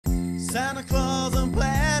Santa Claus on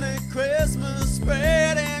planet Christmas,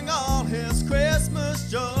 spreading all his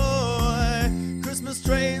Christmas joy. Christmas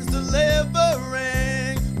trains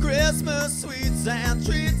delivering Christmas sweets and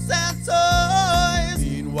treats and toys.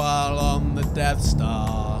 Meanwhile on the Death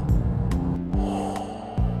Star.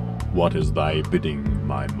 What is thy bidding,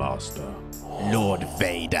 my master? Lord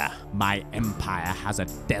Vader, my empire has a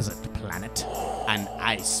desert planet, an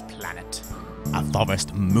ice planet, a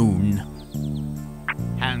forest moon.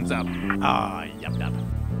 Hands up, yum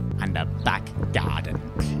yum, and a back garden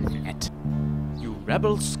planet. You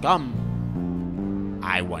rebel scum.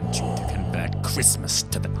 I want you to convert Christmas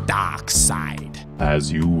to the dark side.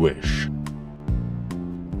 As you wish.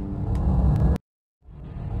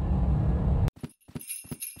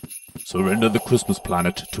 Surrender the Christmas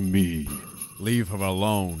planet to me. Leave her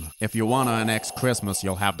alone. If you want to annex Christmas,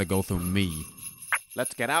 you'll have to go through me.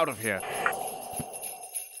 Let's get out of here.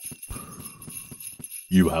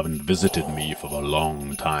 You haven't visited me for a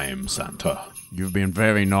long time, Santa. You've been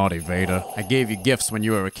very naughty, Vader. I gave you gifts when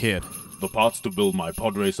you were a kid. The parts to build my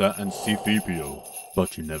pod racer and C-3PO.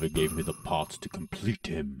 But you never gave me the parts to complete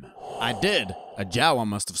him. I did. A Jawa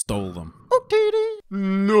must have stole them.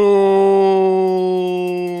 No!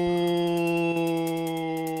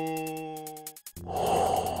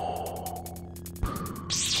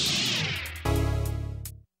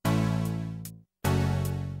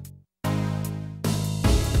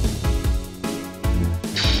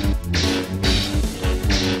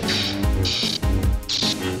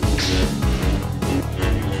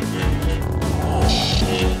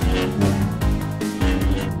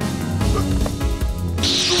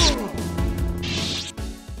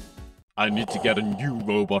 I need to get a new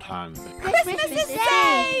robot hand. Christmas is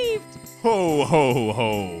saved! Ho, ho,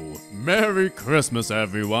 ho. Merry Christmas,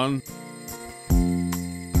 everyone.